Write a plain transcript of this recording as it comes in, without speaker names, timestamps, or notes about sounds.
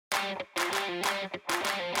Well,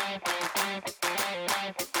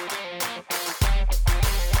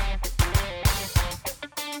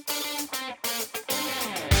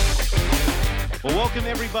 welcome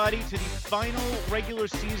everybody to the final regular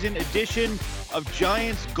season edition of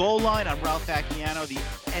Giants Goal Line. I'm Ralph Acciano, the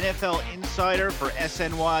NFL insider for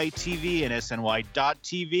SNY TV and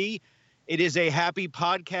SNY.TV. It is a happy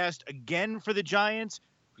podcast again for the Giants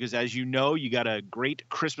because, as you know, you got a great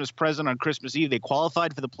Christmas present on Christmas Eve. They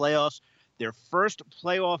qualified for the playoffs, their first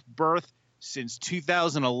playoff berth since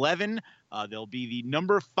 2011. They'll be the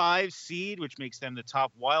number 5 seed, which makes them the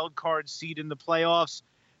top wild card seed in the playoffs.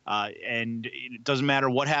 And it doesn't matter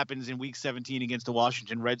what happens in Week 17 against the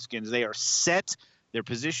Washington Redskins. They are set. Their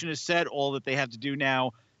position is set. All that they have to do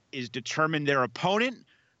now is determine their opponent.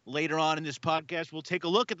 Later on in this podcast, we'll take a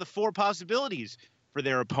look at the 4 possibilities for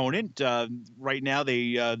their opponent. Right now,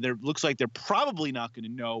 there looks like they're probably not going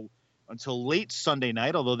to know until late Sunday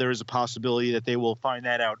night, although there is a possibility that they will find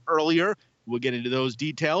that out earlier. We'll get into those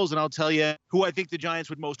details, and I'll tell you who I think the Giants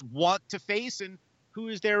would most want to face and who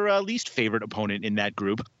is their least favorite opponent in that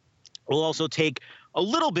group. We'll also take a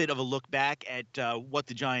little bit of a look back at what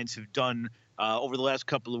the Giants have done over the last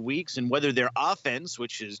couple of weeks and whether their offense,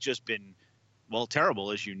 which has just been, well,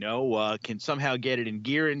 terrible, as you know, can somehow get it in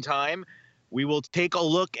gear in time. We will take a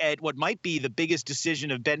look at what might be the biggest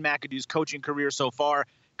decision of Ben McAdoo's coaching career so far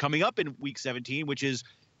coming up in Week 17, which is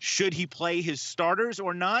should he play his starters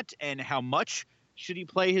or not, and how much should he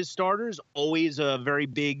play his starters? Always a very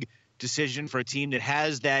big decision for a team that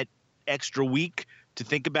has that extra week to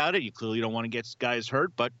think about it. You clearly don't want to get guys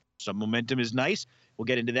hurt, but some momentum is nice. We'll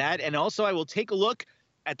get into that. And also I will take a look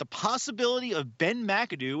at the possibility of Ben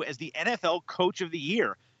McAdoo as the NFL Coach of the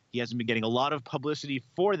Year. He hasn't been getting a lot of publicity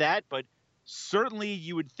for that, but certainly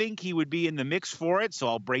you would think he would be in the mix for it. So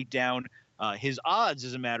I'll break down his odds,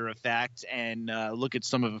 as a matter of fact, and look at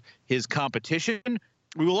some of his competition.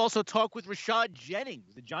 We will also talk with Rashad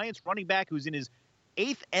Jennings, the Giants running back who's in his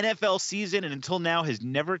 8th NFL season and until now has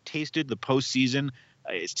never tasted the postseason.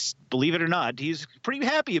 Believe it or not, he's pretty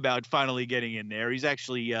happy about finally getting in there. He's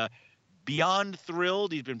actually beyond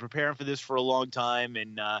thrilled. He's been preparing for this for a long time,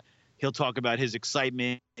 and he'll talk about his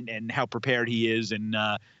excitement and how prepared he is and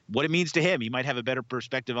what it means to him. He might have a better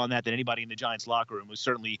perspective on that than anybody in the Giants locker room, was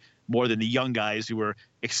certainly more than the young guys who were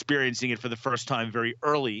experiencing it for the first time very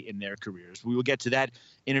early in their careers. We will get to that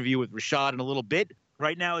interview with Rashad in a little bit.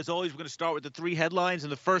 Right now, as always, we're going to start with the 3 headlines,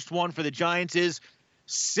 and the first one for the Giants is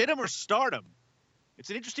sit 'em or start 'em. It's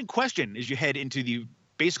an interesting question as you head into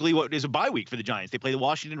basically what is a bye week for the Giants. They play the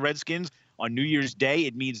Washington Redskins on New Year's Day.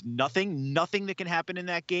 It means nothing that can happen in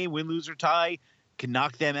that game, win, lose, or tie, can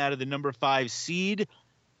knock them out of the number 5 seed.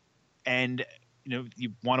 And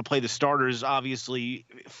you want to play the starters, obviously,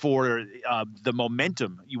 for the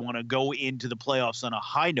momentum. You want to go into the playoffs on a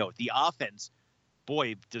high note. The offense,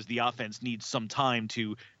 boy, does the offense need some time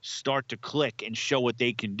to start to click and show what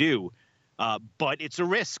they can do. But it's a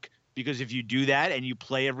risk because if you do that and you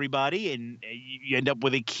play everybody and you end up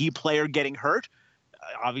with a key player getting hurt,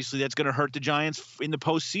 obviously that's going to hurt the Giants in the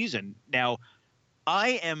postseason. Now,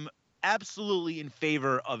 I am absolutely in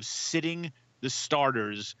favor of sitting the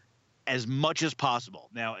starters as much as possible.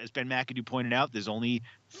 Now, as Ben McAdoo pointed out, there's only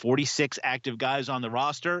 46 active guys on the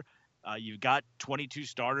roster. You've got 22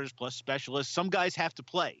 starters plus specialists. Some guys have to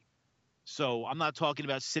play. So I'm not talking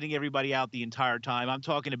about sitting everybody out the entire time. I'm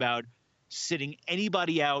talking about sitting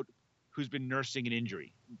anybody out who's been nursing an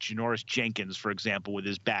injury. Janoris Jenkins, for example, with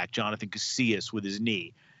his back. Jonathan Casillas with his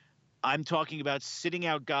knee. I'm talking about sitting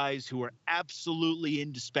out guys who are absolutely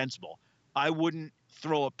indispensable. I wouldn't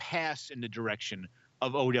throw a pass in the direction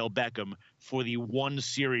of Odell Beckham for the one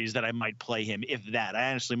series that I might play him, if that. I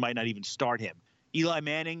honestly might not even start him. Eli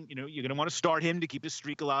Manning, you're going to want to start him to keep his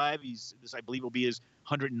streak alive. This, I believe, will be his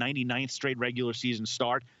 199th straight regular season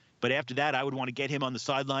start. But after that, I would want to get him on the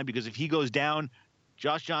sideline because if he goes down,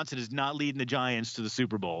 Josh Johnson is not leading the Giants to the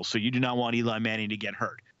Super Bowl. So you do not want Eli Manning to get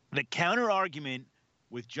hurt. The counter argument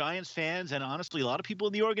with Giants fans and honestly a lot of people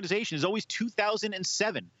in the organization is always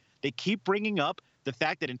 2007. They keep bringing up the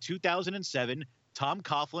fact that in 2007, Tom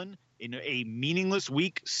Coughlin, in a meaningless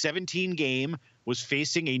Week 17 game, was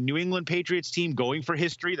facing a New England Patriots team going for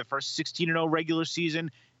history, the first 16-0 regular season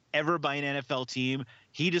ever by an NFL team.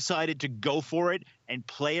 He decided to go for it and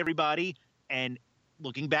play everybody. And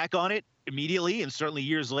looking back on it immediately, and certainly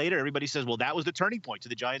years later, everybody says, well, that was the turning point to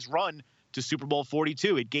the Giants' run to Super Bowl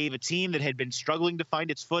 42. It gave a team that had been struggling to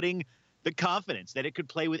find its footing the confidence that it could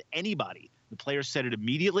play with anybody. The players said it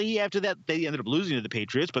immediately after that. They ended up losing to the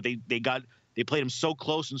Patriots, but they played them so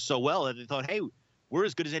close and so well that they thought, hey, we're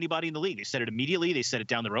as good as anybody in the league. They said it immediately. They said it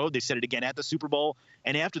down the road. They said it again at the Super Bowl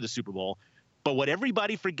and after the Super Bowl. But what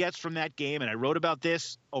everybody forgets from that game, and I wrote about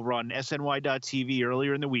this over on SNY.TV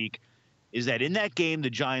earlier in the week, is that in that game, the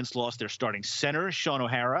Giants lost their starting center, Sean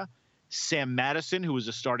O'Hara, Sam Madison, who was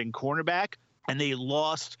a starting cornerback, and they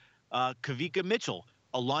lost Kavika Mitchell,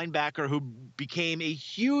 a linebacker who became a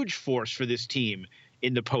huge force for this team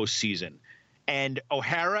in the postseason. And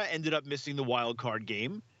O'Hara ended up missing the wild card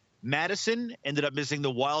game. Madison ended up missing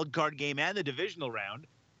the wild card game and the divisional round.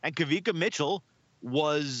 And Kavika Mitchell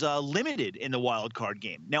was limited in the wild card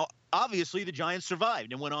game. Now, obviously, the Giants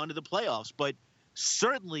survived and went on to the playoffs, but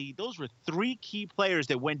certainly those were three key players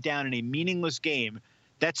that went down in a meaningless game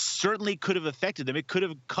that certainly could have affected them. It could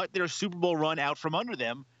have cut their Super Bowl run out from under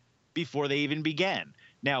them before they even began.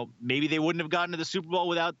 Now, maybe they wouldn't have gotten to the Super Bowl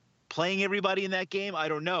without playing everybody in that game. I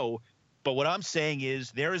don't know. But what I'm saying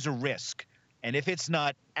is there is a risk. And if it's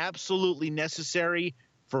not absolutely necessary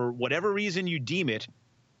for whatever reason you deem it,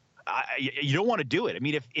 you don't want to do it. I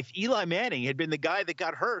mean, if Eli Manning had been the guy that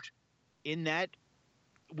got hurt in that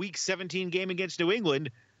Week 17 game against New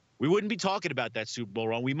England, we wouldn't be talking about that Super Bowl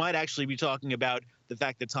run. We might actually be talking about the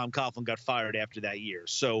fact that Tom Coughlin got fired after that year.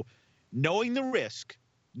 So knowing the risk,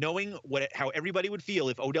 knowing how everybody would feel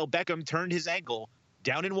if Odell Beckham turned his ankle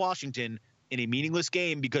down in Washington in a meaningless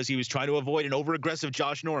game because he was trying to avoid an over-aggressive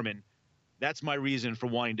Josh Norman, that's my reason for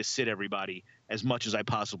wanting to sit everybody as much as I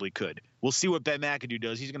possibly could. We'll see what Ben McAdoo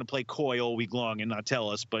does. He's going to play coy all week long and not tell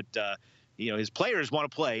us, but his players want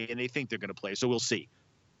to play and they think they're going to play, so we'll see.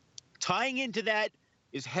 Tying into that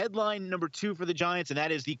is headline number 2 for the Giants, and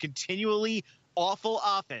that is the continually awful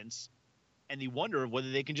offense and the wonder of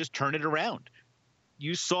whether they can just turn it around.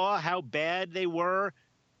 You saw how bad they were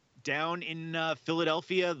down in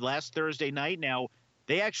Philadelphia last Thursday night. Now,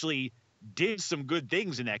 they actually did some good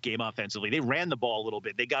things in that game offensively. They ran the ball a little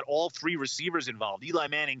bit. They got all 3 receivers involved. Eli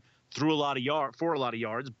Manning threw a lot of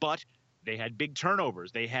yards, but they had big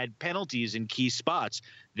turnovers. They had penalties in key spots.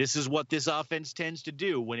 This is what this offense tends to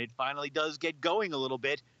do. When it finally does get going a little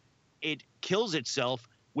bit, it kills itself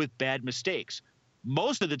with bad mistakes.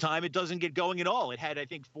 Most of the time, it doesn't get going at all. It had, I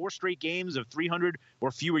think, 4 straight games of 300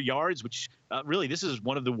 or fewer yards, which really, this is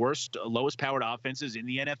one of the worst, lowest-powered offenses in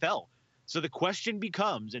the NFL. So the question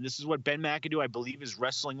becomes, and this is what Ben McAdoo, I believe, is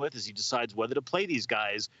wrestling with as he decides whether to play these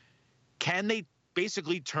guys, can they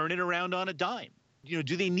basically turn it around on a dime?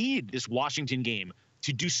 Do they need this Washington game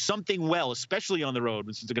to do something well, especially on the road,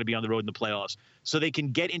 since they're going to be on the road in the playoffs, so they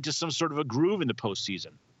can get into some sort of a groove in the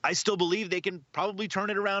postseason? I still believe they can probably turn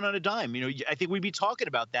it around on a dime. I think we'd be talking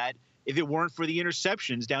about that if it weren't for the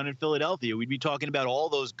interceptions down in Philadelphia. We'd be talking about all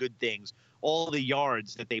those good things, all the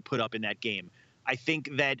yards that they put up in that game. I think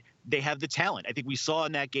that they have the talent. I think we saw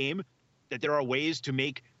in that game that there are ways to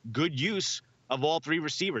make good use of all 3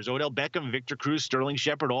 receivers. Odell Beckham, Victor Cruz, Sterling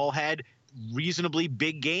Shepard all had reasonably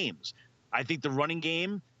big games. I think the running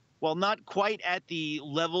game, while not quite at the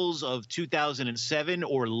levels of 2007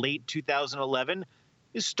 or late 2011,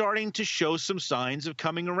 is starting to show some signs of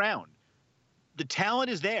coming around. The talent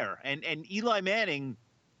is there, and Eli Manning,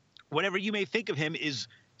 whatever you may think of him, is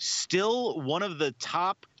still one of the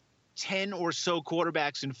top 10 or so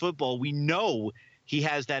quarterbacks in football. We know he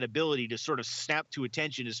has that ability to sort of snap to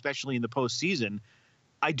attention, especially in the postseason.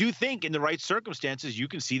 I do think in the right circumstances, you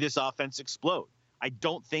can see this offense explode. I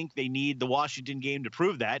don't think they need the Washington game to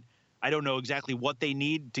prove that. I don't know exactly what they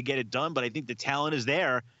need to get it done, but I think the talent is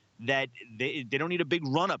there that they don't need a big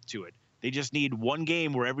run-up to it. They just need one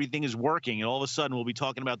game where everything is working, and all of a sudden we'll be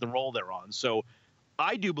talking about the role they're on. So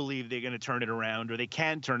I do believe they're going to turn it around, or they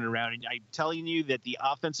can turn it around. And I'm telling you that the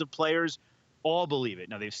offensive players all believe it.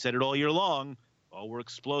 Now, they've said it all year long. Oh, we're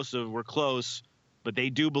explosive, we're close. But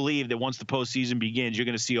they do believe that once the postseason begins, you're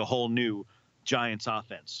going to see a whole new Giants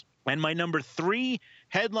offense. And my number 3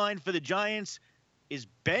 headline for the Giants is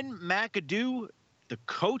Ben McAdoo, the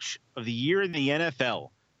coach of the year in the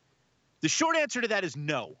NFL. The short answer to that is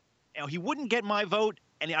no. Now, he wouldn't get my vote,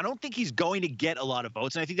 and I don't think he's going to get a lot of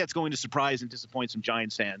votes, and I think that's going to surprise and disappoint some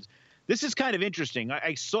Giants fans. This is kind of interesting.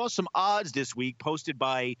 I saw some odds this week posted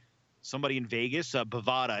by somebody in Vegas.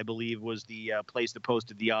 Bovada, I believe, was the place that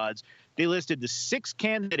posted the odds. They listed the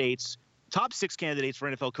top 6 candidates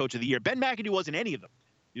for NFL Coach of the Year. Ben McAdoo wasn't any of them.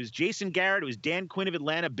 It was Jason Garrett, it was Dan Quinn of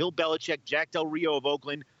Atlanta, Bill Belichick, Jack Del Rio of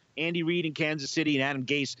Oakland, Andy Reid in Kansas City, and Adam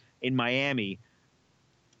Gase in Miami.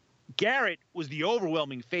 Garrett was the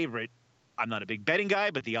overwhelming favorite. I'm not a big betting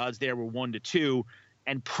guy, but the odds there were 1-2,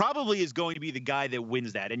 and probably is going to be the guy that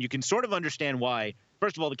wins that. And you can sort of understand why.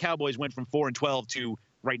 First of all, the Cowboys went from 4-12 to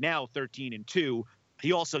right now 13-2.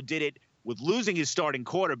 He also did it with losing his starting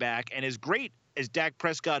quarterback, and as great as Dak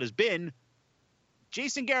Prescott has been,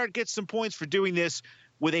 Jason Garrett gets some points for doing this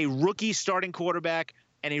with a rookie starting quarterback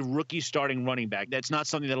and a rookie starting running back. That's not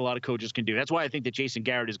something that a lot of coaches can do. That's why I think that Jason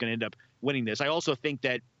Garrett is going to end up winning this. I also think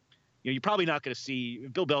that you're probably not going to see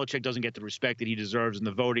Bill Belichick doesn't get the respect that he deserves in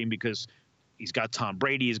the voting because he's got Tom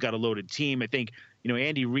Brady. He's got a loaded team. I think,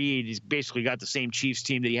 Andy Reid, he's basically got the same Chiefs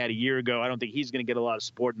team that he had a year ago. I don't think he's going to get a lot of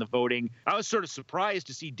support in the voting. I was sort of surprised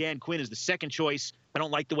to see Dan Quinn as the second choice. I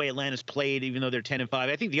don't like the way Atlanta's played, even though they're 10-5.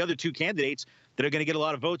 I think the other two candidates that are going to get a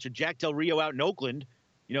lot of votes are Jack Del Rio out in Oakland.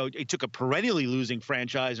 It took a perennially losing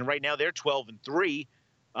franchise, and right now they're 12-3.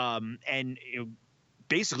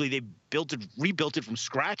 Basically they rebuilt it from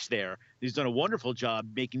scratch there. He's done a wonderful job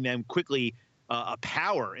making them quickly a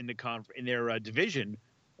power in their division,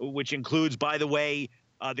 which includes, by the way,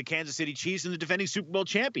 the Kansas City Chiefs and the defending Super Bowl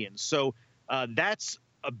champions. So that's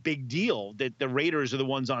a big deal that the Raiders are the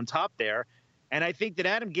ones on top there. And I think that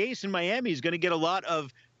Adam Gase in Miami is going to get a lot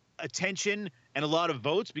of attention and a lot of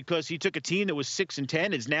votes because he took a team that was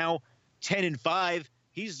 6-10, is now 10-5.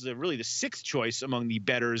 He's really the sixth choice among the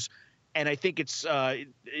bettors. And I think it's the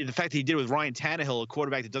fact that he did it with Ryan Tannehill, a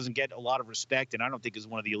quarterback that doesn't get a lot of respect, and I don't think is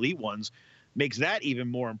one of the elite ones, makes that even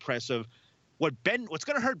more impressive. What's going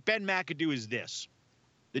to hurt Ben McAdoo is this.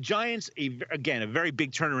 The Giants, again, a very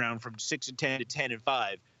big turnaround from 6-10 to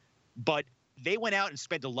 10-5, but they went out and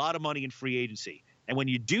spent a lot of money in free agency. And when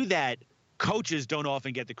you do that, coaches don't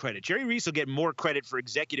often get the credit. Jerry Reese will get more credit for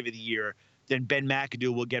executive of the year than Ben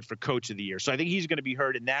McAdoo will get for coach of the year. So I think he's going to be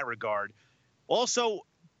hurt in that regard. Also,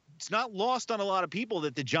 it's not lost on a lot of people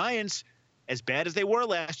that the Giants, as bad as they were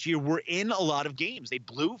last year, were in a lot of games. They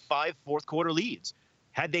blew 5 fourth-quarter leads.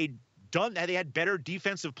 Had they had better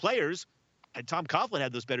defensive players, had Tom Coughlin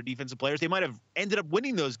had those better defensive players, they might have ended up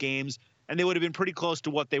winning those games, and they would have been pretty close to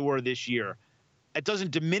what they were this year. It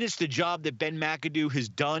doesn't diminish the job that Ben McAdoo has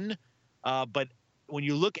done, but when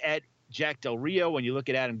you look at Jack Del Rio, when you look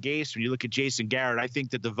at Adam Gase, when you look at Jason Garrett, I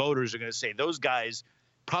think that the voters are going to say those guys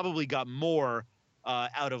probably got more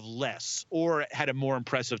out of less or had a more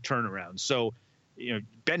impressive turnaround. So,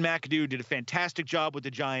 Ben McAdoo did a fantastic job with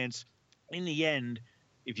the Giants. In the end,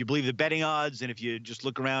 if you believe the betting odds and if you just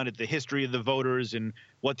look around at the history of the voters and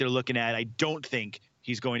what they're looking at, I don't think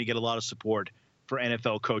he's going to get a lot of support for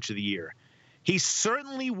NFL Coach of the Year. He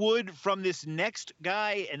certainly would from this next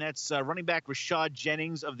guy, and that's running back Rashad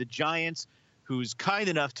Jennings of the Giants, who's kind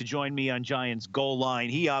enough to join me on Giants Goal Line.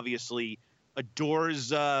 He obviously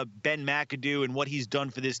adores Ben McAdoo and what he's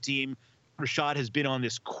done for this team. Rashad has been on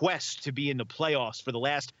this quest to be in the playoffs for the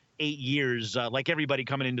last 8 years. Like everybody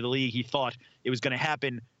coming into the league, he thought it was going to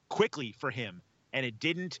happen quickly for him, and it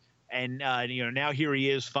didn't. And, now here he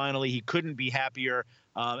is finally. He couldn't be happier.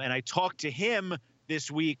 And I talked to him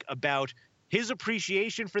this week about his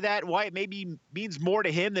appreciation for that, why it maybe means more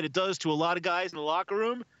to him than it does to a lot of guys in the locker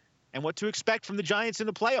room, and what to expect from the Giants in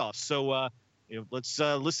the playoffs. So let's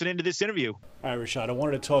listen into this interview. All right, Rashad, I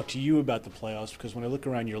wanted to talk to you about the playoffs because when I look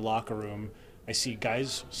around your locker room, I see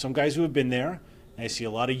some guys who have been there, and I see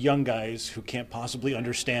a lot of young guys who can't possibly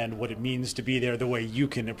understand what it means to be there the way you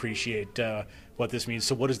can appreciate what this means.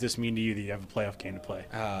 So what does this mean to you that you have a playoff game to play?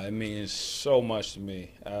 It means so much to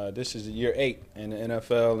me. This is year 8 in the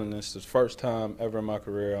NFL, and it's the first time ever in my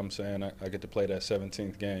career I'm saying I get to play that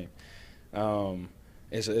 17th game.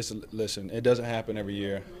 Listen, it doesn't happen every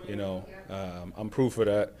year. I'm proof of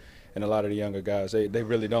that. And a lot of the younger guys, they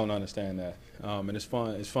really don't understand that. And it's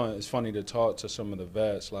fun. It's funny to talk to some of the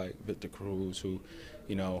vets like Victor Cruz, who,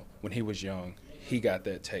 when he was young, he got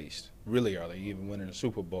that taste really early, even winning a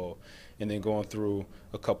Super Bowl, and then going through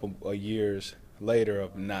a couple of years later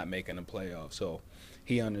of not making the playoffs. So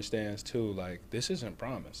he understands too, like, this isn't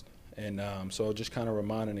promised. And so just kind of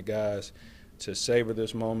reminding the guys to savor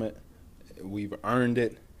this moment. We've earned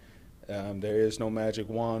it. There is no magic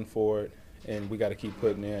wand for it. And we got to keep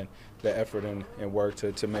putting in the effort and work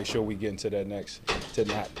to make sure we get into that next, to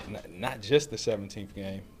not just the 17th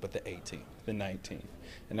game, but the 18th, the 19th,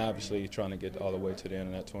 and obviously trying to get all the way to the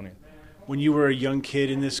end of that 20th. When you were a young kid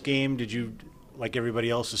in this game, did you, like everybody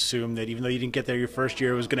else, assume that even though you didn't get there your first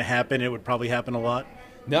year, it was going to happen? It would probably happen a lot?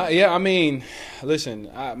 No, yeah, I mean, listen,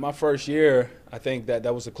 my first year, I think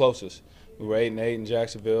that was the closest. We were 8-8 in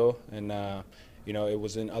Jacksonville, and it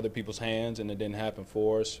was in other people's hands, and it didn't happen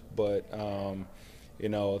for us. But,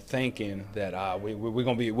 thinking that we're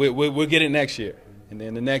going to be, we'll get it next year. And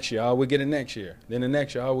then the next year, we'll get it next year. Then the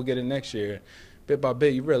next year, we'll get it next year. Bit by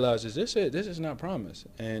bit, you realize, this is not promised.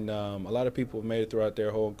 And a lot of people have made it throughout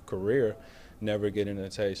their whole career, never getting a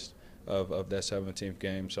taste of that 17th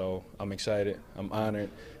game. So I'm excited. I'm honored.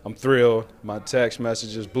 I'm thrilled. My text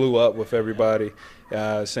messages blew up with everybody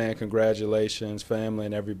saying congratulations, family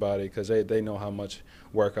and everybody, because they know how much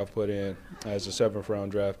work I've put in as a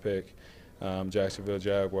 7th-round draft pick. Jacksonville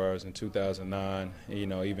Jaguars in 2009. You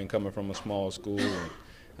know, even coming from a small school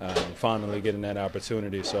and finally getting that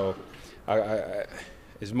opportunity. So,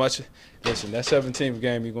 as much listen, that 17th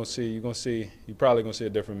game you're probably gonna see a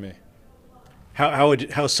different me. How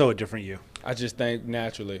so a different you? I just think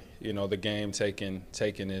naturally, you know, the game taking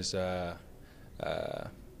its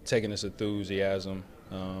enthusiasm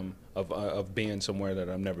of being somewhere that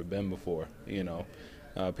I've never been before. You know,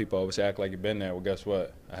 people always act like you've been there. Well, guess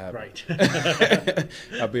what? I haven't. Right.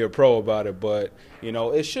 I'll be a pro about it, but you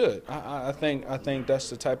know, it should. I think that's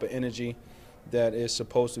the type of energy that is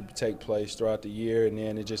supposed to take place throughout the year, and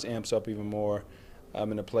then it just amps up even more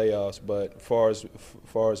in the playoffs. But far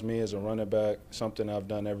as me as a running back, something I've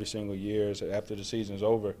done every single year is after the season's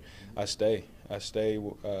over, I stay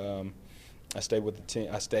with the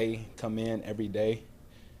team. Come in every day,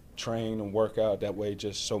 train and work out. That way,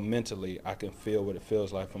 just so mentally I can feel what it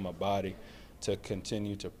feels like for my body to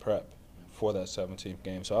continue to prep for that 17th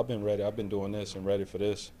game. So I've been ready. I've been doing this and ready for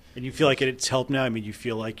this. And you feel like it's helped now? I mean, you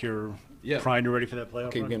feel like you're primed and ready for that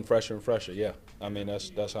playoff Keep run? getting fresher and fresher, yeah. I mean,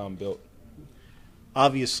 that's how I'm built.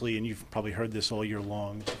 Obviously, and you've probably heard this all year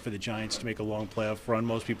long, for the Giants to make a long playoff run,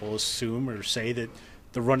 most people assume or say that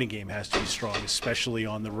the running game has to be strong, especially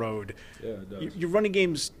on the road. Yeah, it does. Your running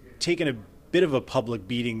game's taken a bit of a public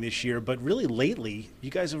beating this year, but really lately, you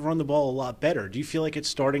guys have run the ball a lot better. Do you feel like it's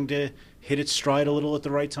starting to hit its stride a little at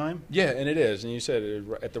the right time? Yeah, and it is, and you said it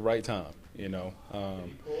at the right time. You know,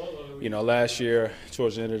 last year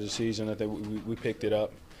towards the end of the season, I think we picked it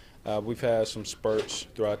up. We've had some spurts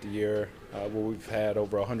throughout the year where we've had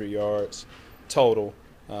over 100 yards total,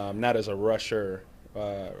 not as a rusher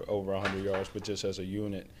over 100 yards, but just as a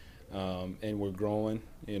unit. And we're growing.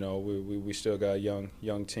 You know, we still got a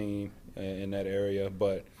young team in that area,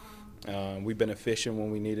 but we've been efficient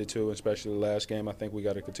when we needed to, especially the last game. I think we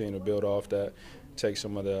got to continue to build off that, take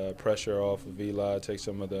some of the pressure off of Eli, take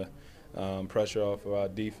some of the pressure off of our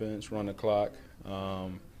defense, run the clock,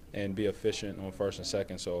 and be efficient on first and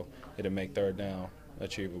second, so it'll make third down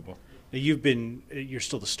achievable. Now you're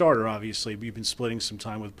still the starter, obviously, but you've been splitting some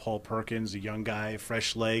time with Paul Perkins, a young guy,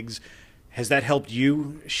 fresh legs. Has that helped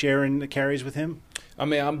you sharing the carries with him? I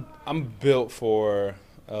mean, I'm built for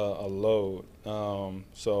a load,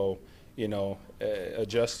 so you know,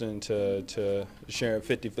 adjusting to sharing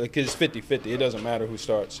 50, because it's 50-50. It doesn't matter who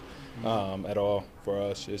starts at all for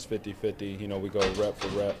us. It's 50-50. You know, we go rep for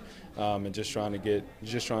rep, and just trying to get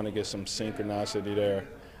some synchronicity there.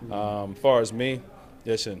 Far as me,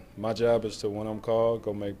 listen, my job is to, when I'm called,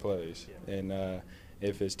 go make plays, and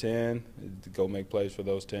if it's 10, go make plays for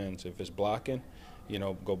those 10s. If it's blocking, you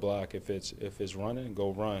know, go block. If it's running,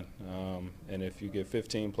 go run. And if you get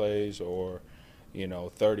 15 plays or, you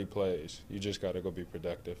know, 30 plays, you just got to go be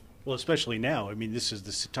productive. Well, especially now. I mean, this is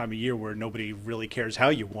the time of year where nobody really cares how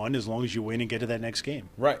you won as long as you win and get to that next game.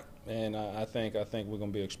 Right. And I think we're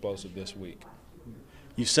going to be explosive this week.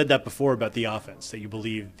 You've said that before about the offense, that you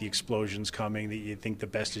believe the explosion's coming, that you think the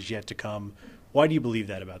best is yet to come. Why do you believe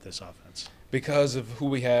that about this offense? Because of who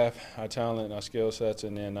we have, our talent, our skill sets,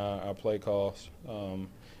 and then our play calls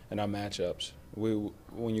and our matchups.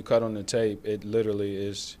 When you cut on the tape, it literally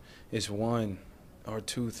is one or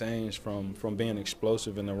two things from being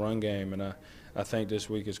explosive in the run game. And I think this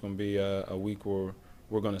week is going to be a week where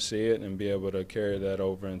we're going to see it and be able to carry that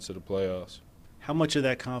over into the playoffs. How much of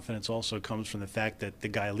that confidence also comes from the fact that the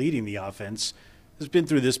guy leading the offense has been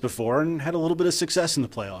through this before and had a little bit of success in the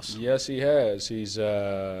playoffs? Yes, he has. He's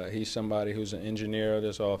somebody who's an engineer of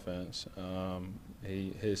this offense.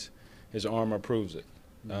 His armor proves it.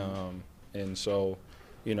 And so,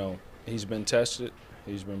 you know, he's been tested.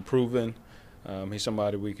 He's been proven. He's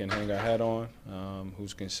somebody we can hang our hat on,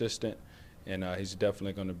 who's consistent. And he's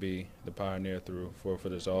definitely going to be the pioneer for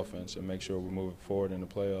this offense and make sure we're moving forward in the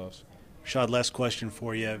playoffs. Rashad, last question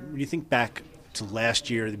for you. When you think back to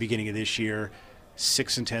last year, the beginning of this year,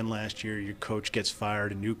 6-10 last year, your coach gets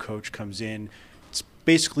fired, a new coach comes in. It's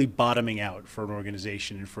basically bottoming out for an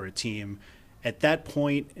organization and for a team. At that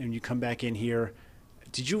point, and you come back in here,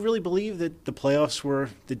 did you really believe that the playoffs were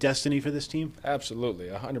the destiny for this team? Absolutely,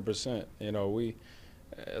 100%. You know, we,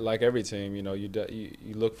 like every team, you know, you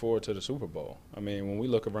look forward to the Super Bowl. I mean, when we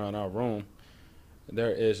look around our room,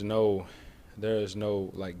 there is no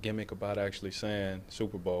like gimmick about actually saying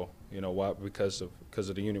Super Bowl. You know why? Because of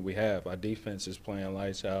the unit we have. Our defense is playing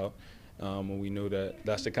lights out, and we knew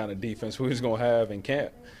that's the kind of defense we was gonna have in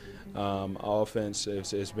camp. Our offense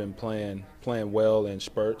has been playing well in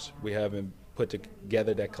spurts. We haven't put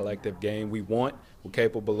together that collective game we're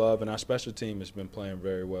capable of, and our special team has been playing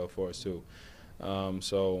very well for us too.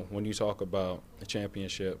 So when you talk about a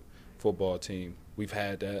championship football team, we've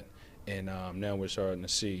had that, and now we're starting to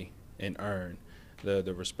see and earn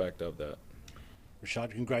the respect of that.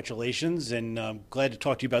 Rashad, congratulations, and I'm glad to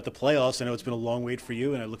talk to you about the playoffs. I know it's been a long wait for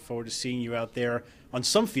you, and I look forward to seeing you out there on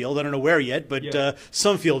some field. I don't know where yet, but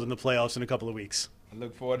some field in the playoffs in a couple of weeks. I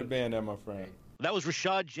look forward to being there, my friend. That was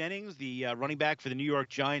Rashad Jennings, the running back for the New York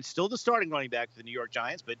Giants, still the starting running back for the New York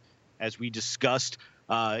Giants. But as we discussed,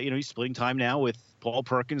 he's splitting time now with Paul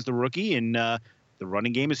Perkins, the rookie, and the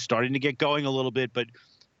running game is starting to get going a little bit. But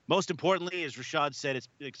most importantly, as Rashad said,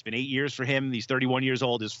 it's been 8 years for him. He's 31 years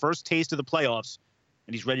old, his first taste of the playoffs,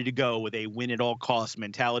 and he's ready to go with a win-at-all-costs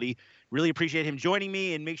mentality. Really appreciate him joining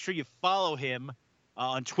me, and make sure you follow him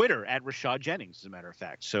on Twitter at Rashad Jennings, as a matter of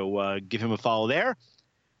fact. So give him a follow there.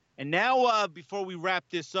 And now, before we wrap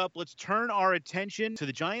this up, let's turn our attention to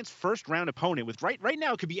the Giants' first-round opponent. With right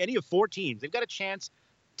now, it could be any of 4 teams. They've got a chance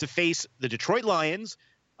to face the Detroit Lions,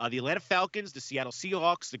 the Atlanta Falcons, the Seattle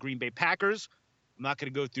Seahawks, the Green Bay Packers. I'm not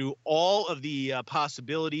going to go through all of the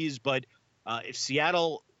possibilities, but if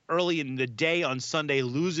Seattle early in the day on Sunday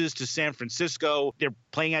loses to San Francisco,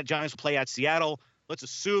 Giants will play at Seattle. Let's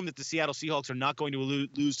assume that the Seattle Seahawks are not going to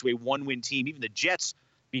lose to a one-win team. Even the Jets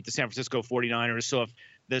beat the San Francisco 49ers. So if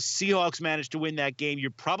the Seahawks manage to win that game, you're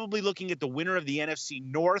probably looking at the winner of the NFC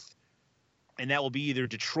North, and that will be either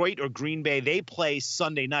Detroit or Green Bay. They play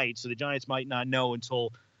Sunday night, so the Giants might not know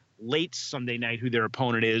until late Sunday night who their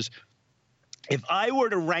opponent is. If I were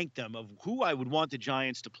to rank them of who I would want the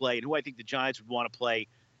Giants to play and who I think the Giants would want to play,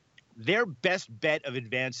 their best bet of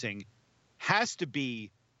advancing has to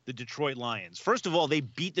be the Detroit Lions. First of all, they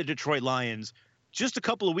beat the Detroit Lions just a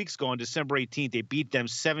couple of weeks ago on December 18th. They beat them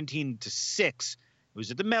 17-6. It was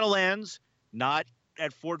at the Meadowlands, not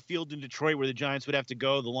at Ford Field in Detroit, where the Giants would have to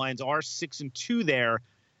go. The Lions are 6-2 there,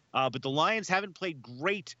 but the Lions haven't played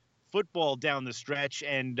great football down the stretch,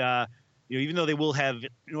 and even though they will have,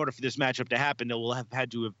 in order for this matchup to happen, they will have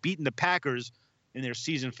had to have beaten the Packers in their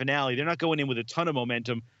season finale. They're not going in with a ton of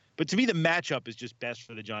momentum, but to me, the matchup is just best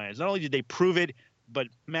for the Giants. Not only did they prove it, but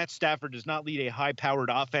Matt Stafford does not lead a high-powered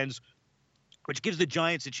offense, which gives the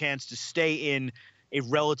Giants a chance to stay in a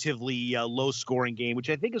relatively low-scoring game, which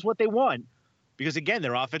I think is what they want. Because, again,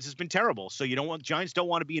 their offense has been terrible. So Giants don't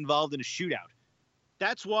want to be involved in a shootout.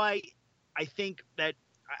 That's why I think that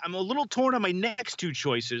I'm a little torn on my next 2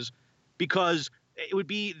 choices, because it would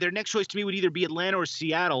be their next choice to me would either be Atlanta or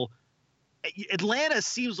Seattle. Atlanta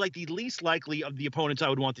seems like the least likely of the opponents I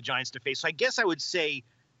would want the Giants to face. So I guess I would say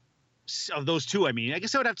of those 2, I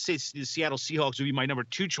guess I would have to say the Seattle Seahawks would be my number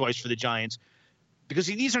 2 choice for the Giants, because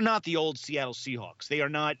these are not the old Seattle Seahawks. They're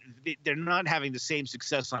not having the same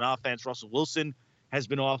success on offense. Russell Wilson has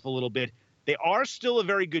been off a little bit. They are still a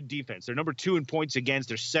very good defense. They're number 2 in points against.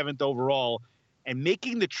 They're 7th overall. And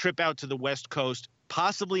making the trip out to the West Coast,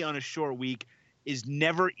 possibly on a short week, is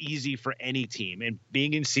never easy for any team. And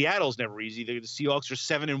being in Seattle is never easy. The Seahawks are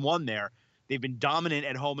 7-1 there. They've been dominant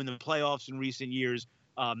at home in the playoffs in recent years.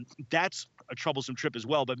 That's a troublesome trip as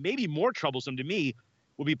well. But maybe more troublesome to me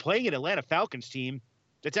will be playing an Atlanta Falcons team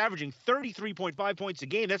that's averaging 33.5 points a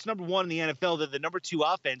game. That's number 1 in the NFL. They're the number 2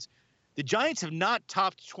 offense. The Giants have not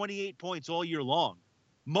topped 28 points all year long.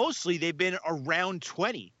 Mostly they've been around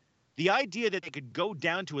 20. The idea that they could go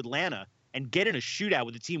down to Atlanta and get in a shootout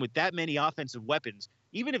with a team with that many offensive weapons,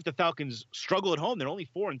 even if the Falcons struggle at home, they're only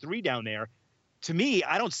 4-3 down there. To me,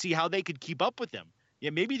 I don't see how they could keep up with them. Yeah,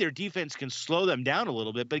 maybe their defense can slow them down a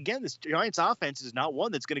little bit. But again, this Giants offense is not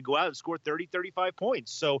one that's going to go out and score 30, 35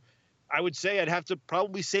 points. So I would say I'd have to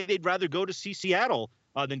probably say they'd rather go to Seattle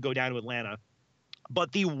than go down to Atlanta.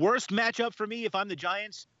 But the worst matchup for me, if I'm the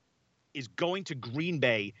Giants, is going to Green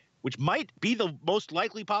Bay, which might be the most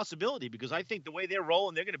likely possibility, because I think the way they're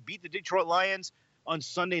rolling, they're going to beat the Detroit Lions on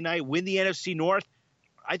Sunday night, win the NFC North.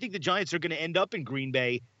 I think the Giants are going to end up in Green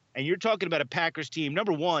Bay. And you're talking about a Packers team,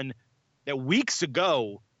 number 1, that weeks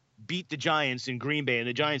ago beat the Giants in Green Bay, and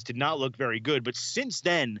the Giants did not look very good. But since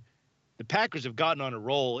then, the Packers have gotten on a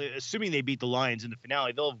roll. Assuming they beat the Lions in the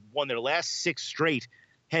finale, they'll have won their last 6 straight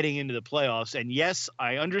heading into the playoffs. And yes,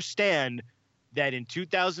 I understand that in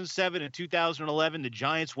 2007 and 2011, the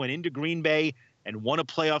Giants went into Green Bay and won a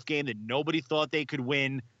playoff game that nobody thought they could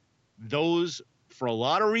win. Those, for a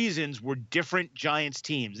lot of reasons, were different Giants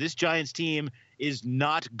teams. This Giants team is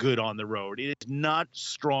not good on the road. It is not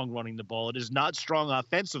strong running the ball. It is not strong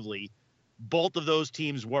offensively. Both of those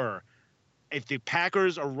teams were. If the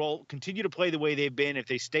Packers continue to play the way they've been, if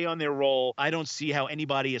they stay on their roll, I don't see how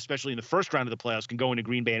anybody, especially in the first round of the playoffs, can go into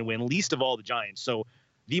Green Bay and win, least of all the Giants. So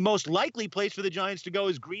the most likely place for the Giants to go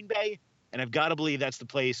is Green Bay, and I've got to believe that's the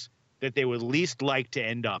place that they would least like to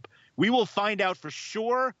end up. We will find out for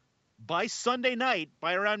sure by Sunday night.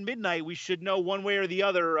 By around midnight, we should know one way or the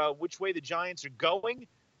other which way the Giants are going.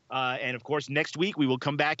 And, of course, next week we will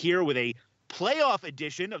come back here with a playoff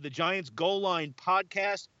edition of the Giants Goal Line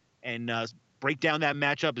podcast and break down that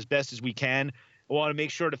matchup as best as we can. I want to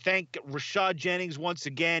make sure to thank Rashad Jennings once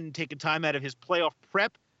again, taking time out of his playoff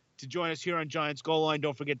prep to join us here on Giants Goal Line.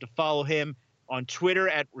 Don't forget to follow him on Twitter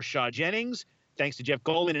at Rashad Jennings. Thanks to Jeff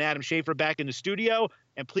Golden and Adam Schaefer back in the studio.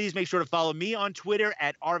 And please make sure to follow me on Twitter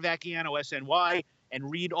at rvacchianosny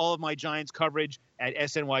and read all of my Giants coverage at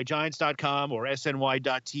snygiants.com or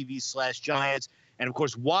sny.tv/Giants. And, of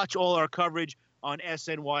course, watch all our coverage on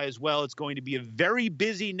SNY as well. It's going to be a very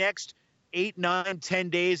busy next 8, 9, 10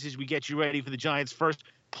 days as we get you ready for the Giants' first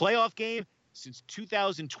playoff game since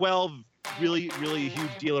 2012. Really a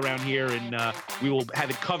huge deal around here, and we will have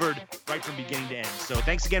it covered right from beginning to end. So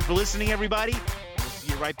thanks again for listening, everybody. We'll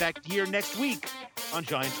see you right back here next week on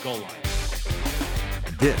Giants Goal Line.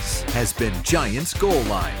 This has been Giants Goal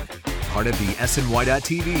Line, part of the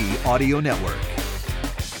SNY.TV audio network.